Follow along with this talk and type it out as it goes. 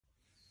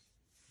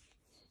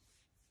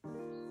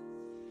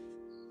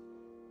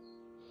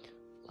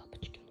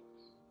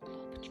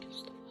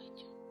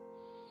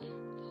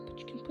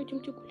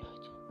Пойдемте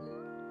гулять.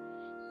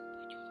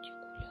 Пойдемте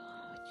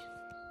гулять.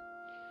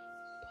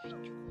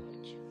 Пойдемте.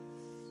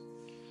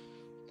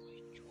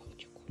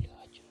 Пойдемте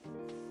гулять.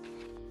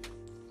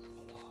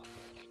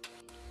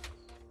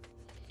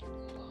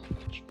 Лапочки.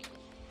 Лапочки.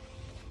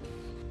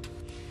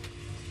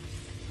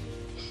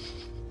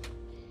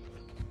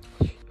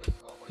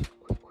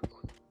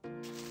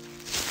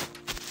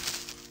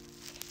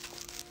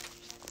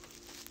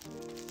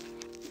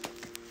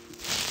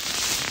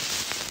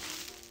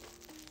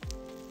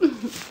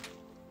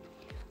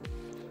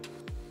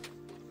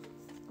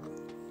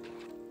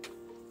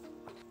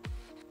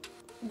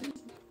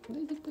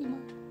 Дай язык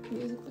поймай. Дай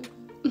язык поймай.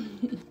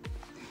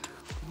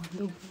 Ой,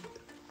 доброе утро.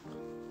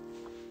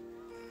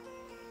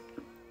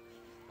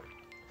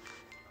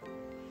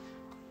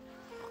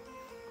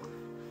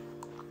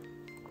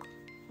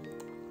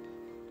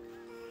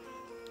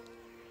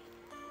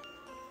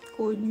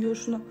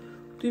 Конечно,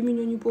 ты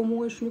меня не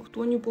помоешь,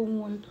 никто не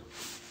помоет.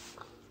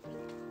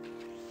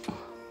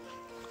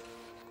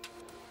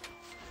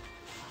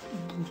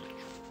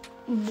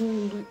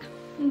 Булочка,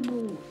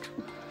 булочка,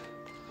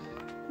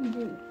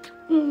 булочка.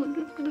 Ой,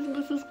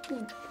 ты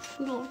соскучилась.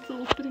 Да,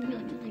 целых 3 дня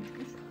не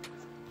виделись.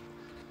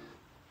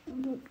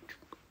 Булочка,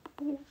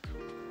 булочка.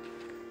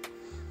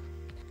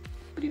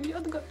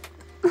 Привет, Га.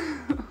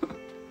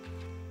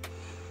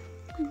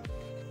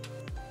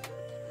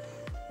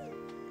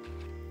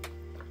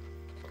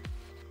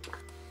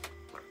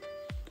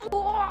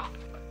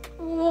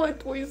 Ой,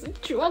 твой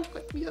язычок,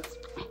 капец.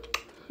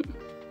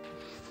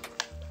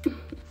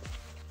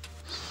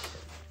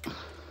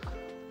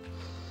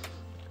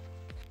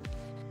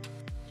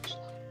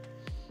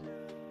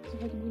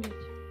 Звать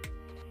гулять.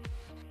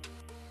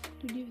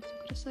 Ты девица,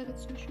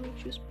 красавица, еще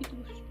вообще спит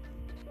вовсю.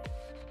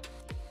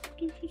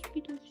 Кто еще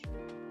спит вовсю?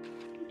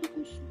 Кто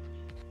такой сонный?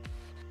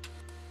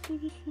 Кто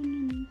за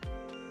сонный муж?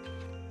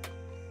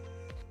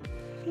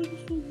 Кто за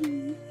сонный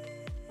муж?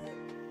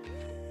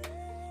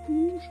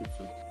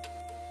 Мушится.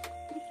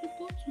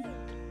 Просыпаться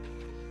надо.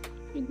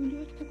 И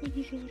гулять, пока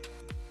не жарко.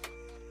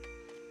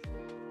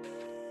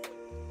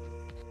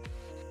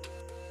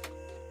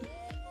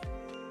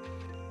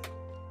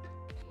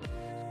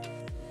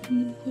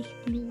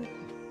 Муха-сплюха.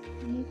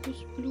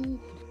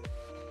 Муха-сплюха.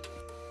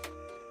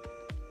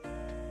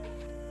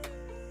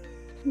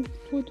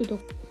 Что это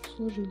так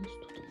сложилось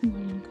тут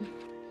маленькое?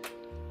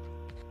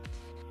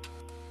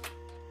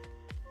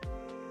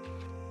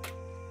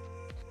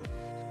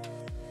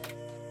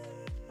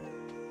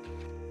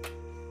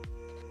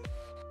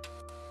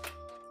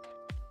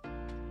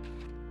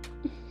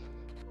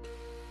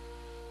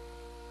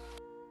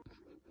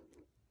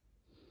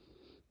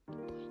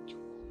 Пойдемте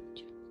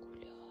гулять.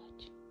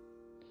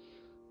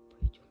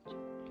 Пойдемте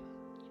гулять.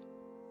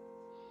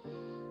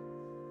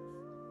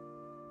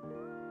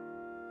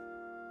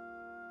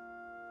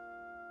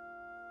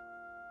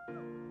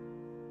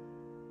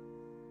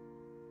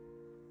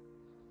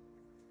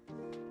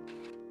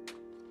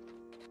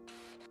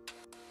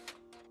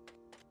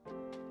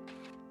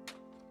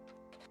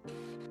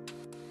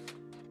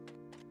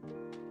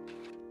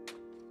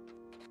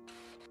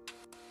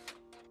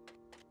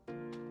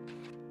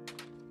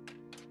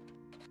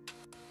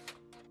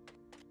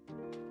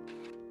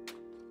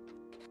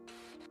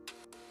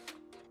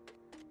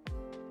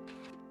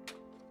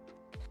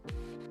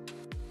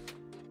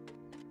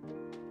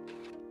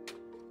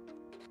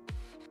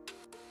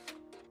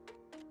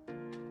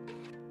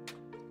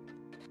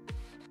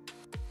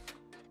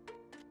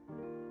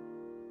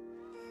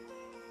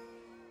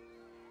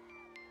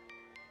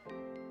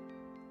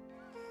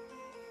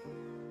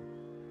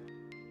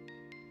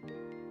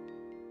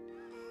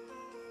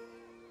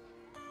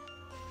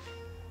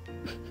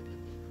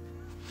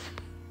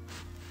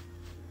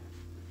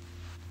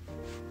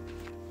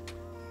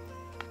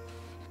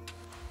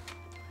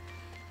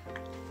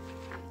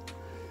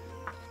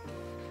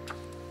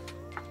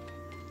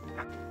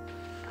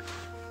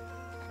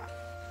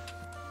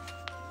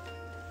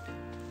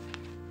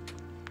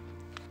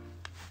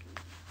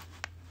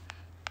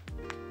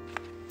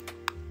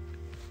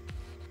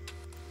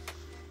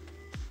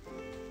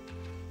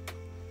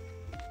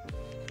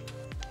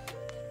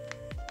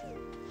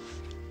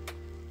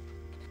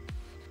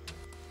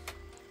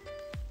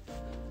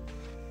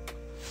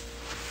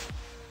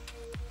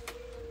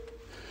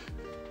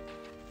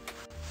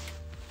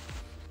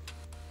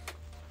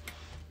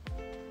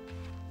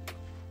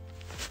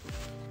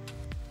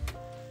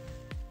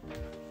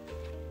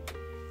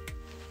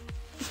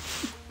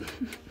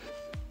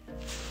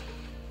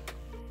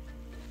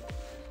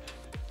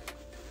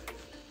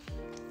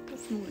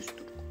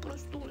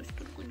 Проснулась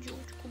только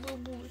девочка,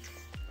 бабулочка.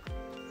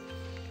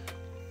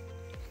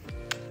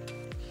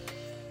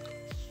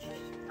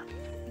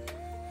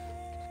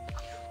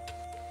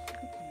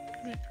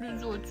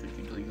 Лизаться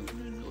не даю,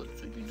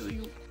 лизаться не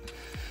даю.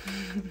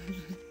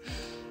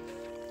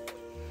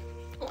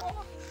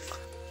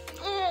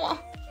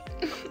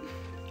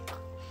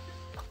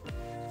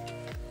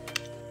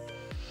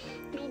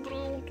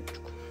 Доброе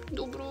утречко,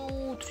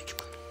 доброе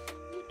утречко.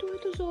 Что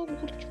это за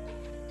огурчик?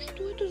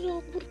 Что это за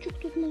огурчик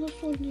тут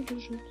малосольный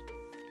лежит?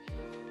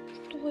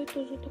 Что Что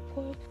это за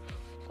такая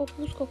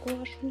капустка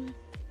квашеная?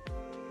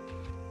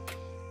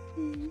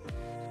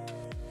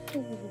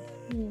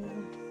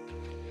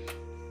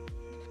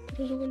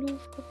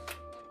 Развалюшка.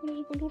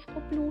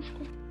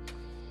 Развалюшка-плюшка.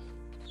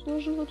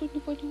 Сложила тут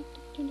непонятно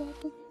где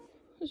лапы.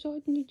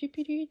 Задние, где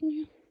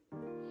передние.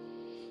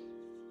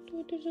 Что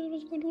это за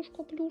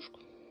развалюшка-плюшка?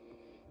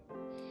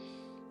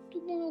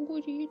 Ты мой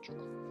огуречек.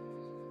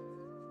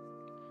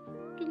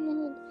 Ты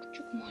мой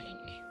огурчик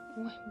маленький.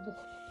 Ой,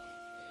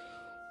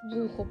 в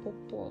ухо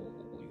попало.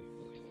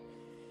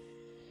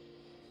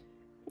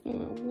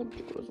 Ой,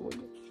 огурчик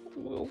развалился.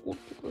 Мой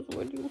огурчик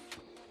развалился.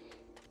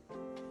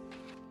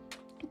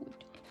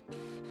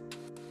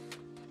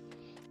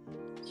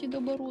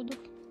 Седобородов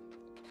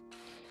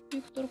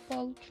Виктор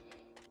Павлович.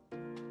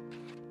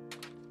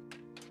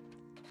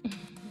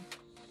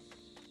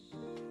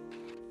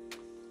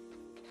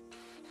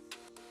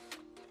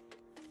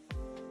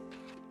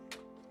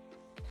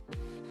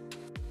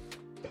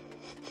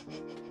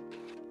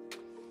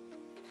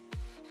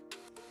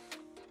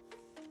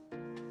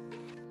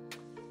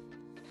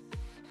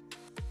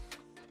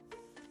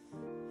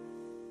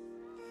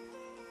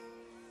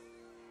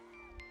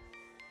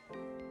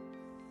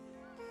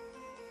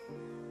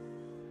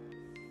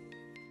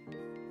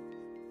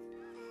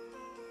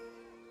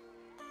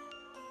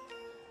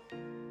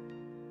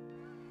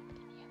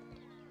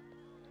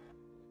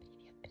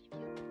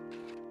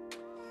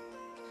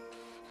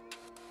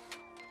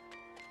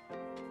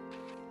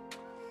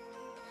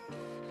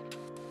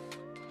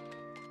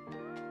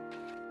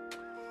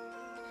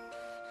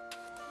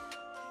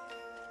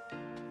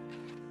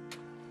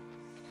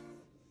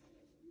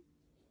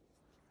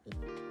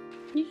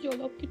 Нельзя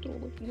лапки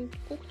трогать. Мы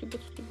когти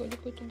подстригали,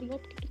 поэтому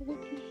лапки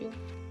трогать нельзя.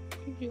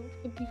 Нельзя.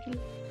 Обидели.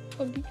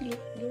 Обидели,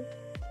 да.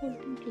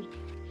 Обидели.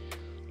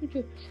 Ну не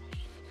обижайся.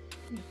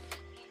 Не обижайся.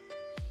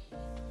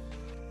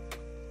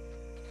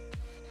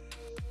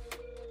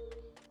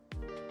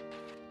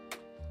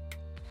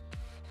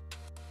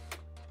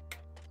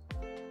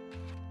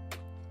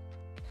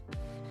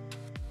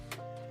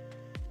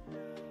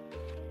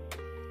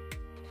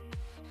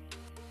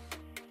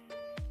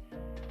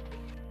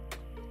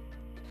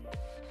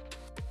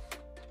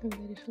 Когда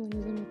решила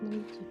незаметно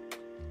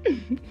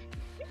уйти.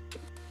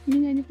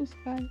 Меня не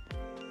пускают.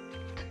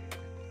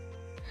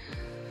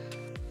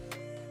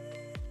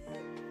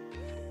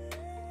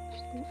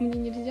 Что? Мне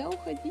нельзя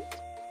уходить?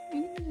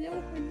 Мне нельзя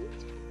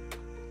уходить?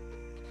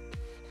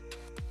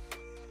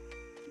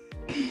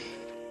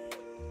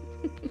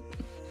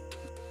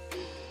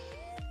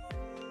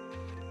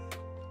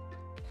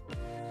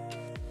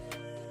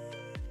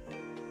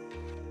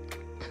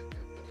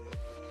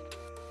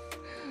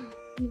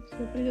 Ну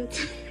все,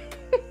 придется.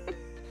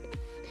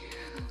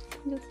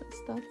 Придется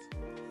остаться.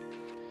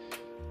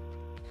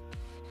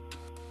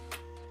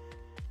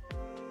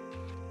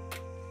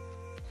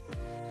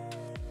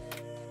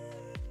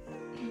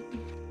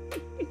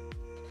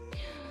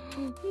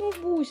 Ну,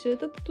 Буся,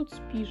 это ты тут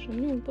спишь, а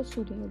мне вон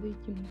посуду надо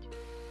идти мыть.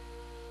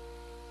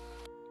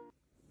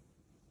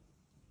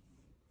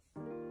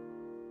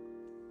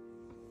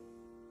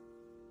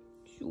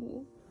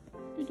 Все,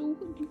 надо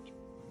уходить.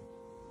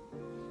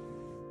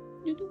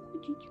 Надо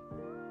уходить.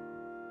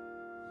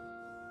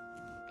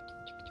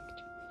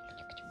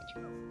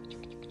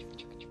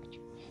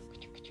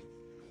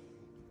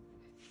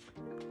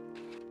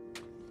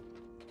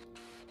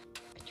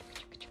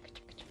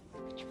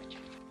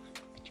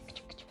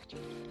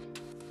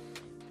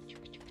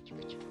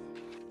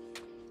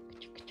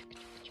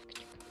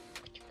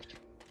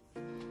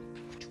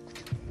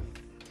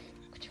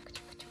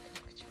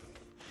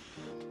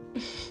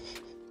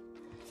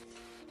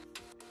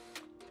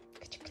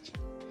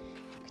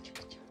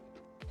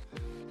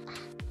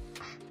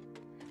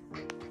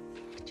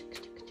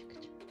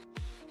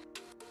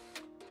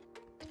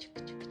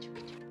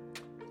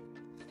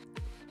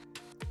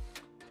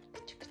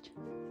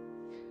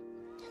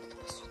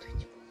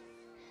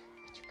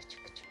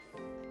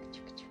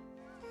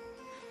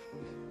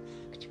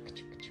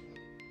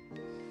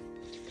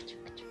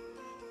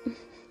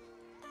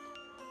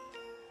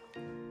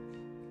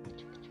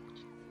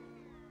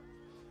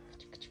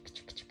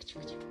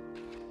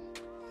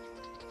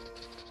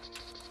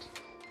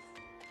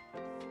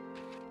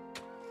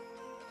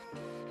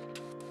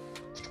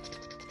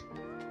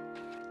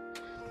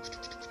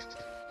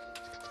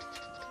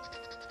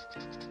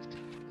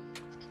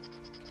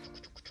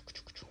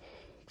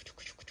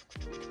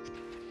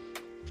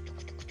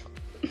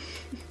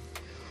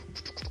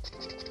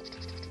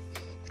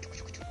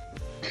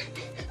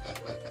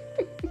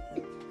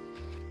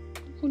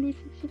 Lusha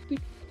еще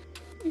спит.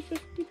 Еще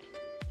спит.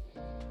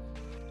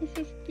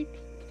 Еще спит.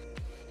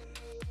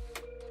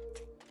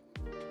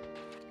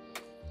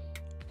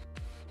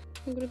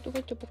 Он говорит,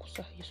 давай тебя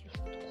покусаю, если уж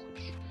так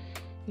хочешь.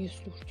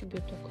 Если уж тебе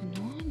так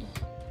надо,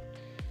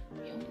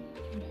 я могу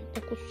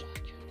тебя покусать.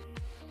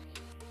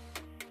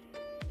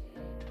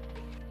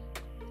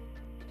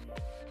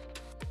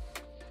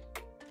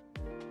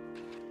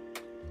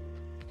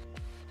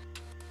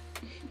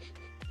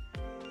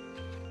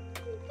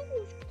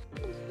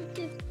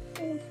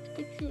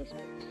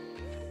 Чушка.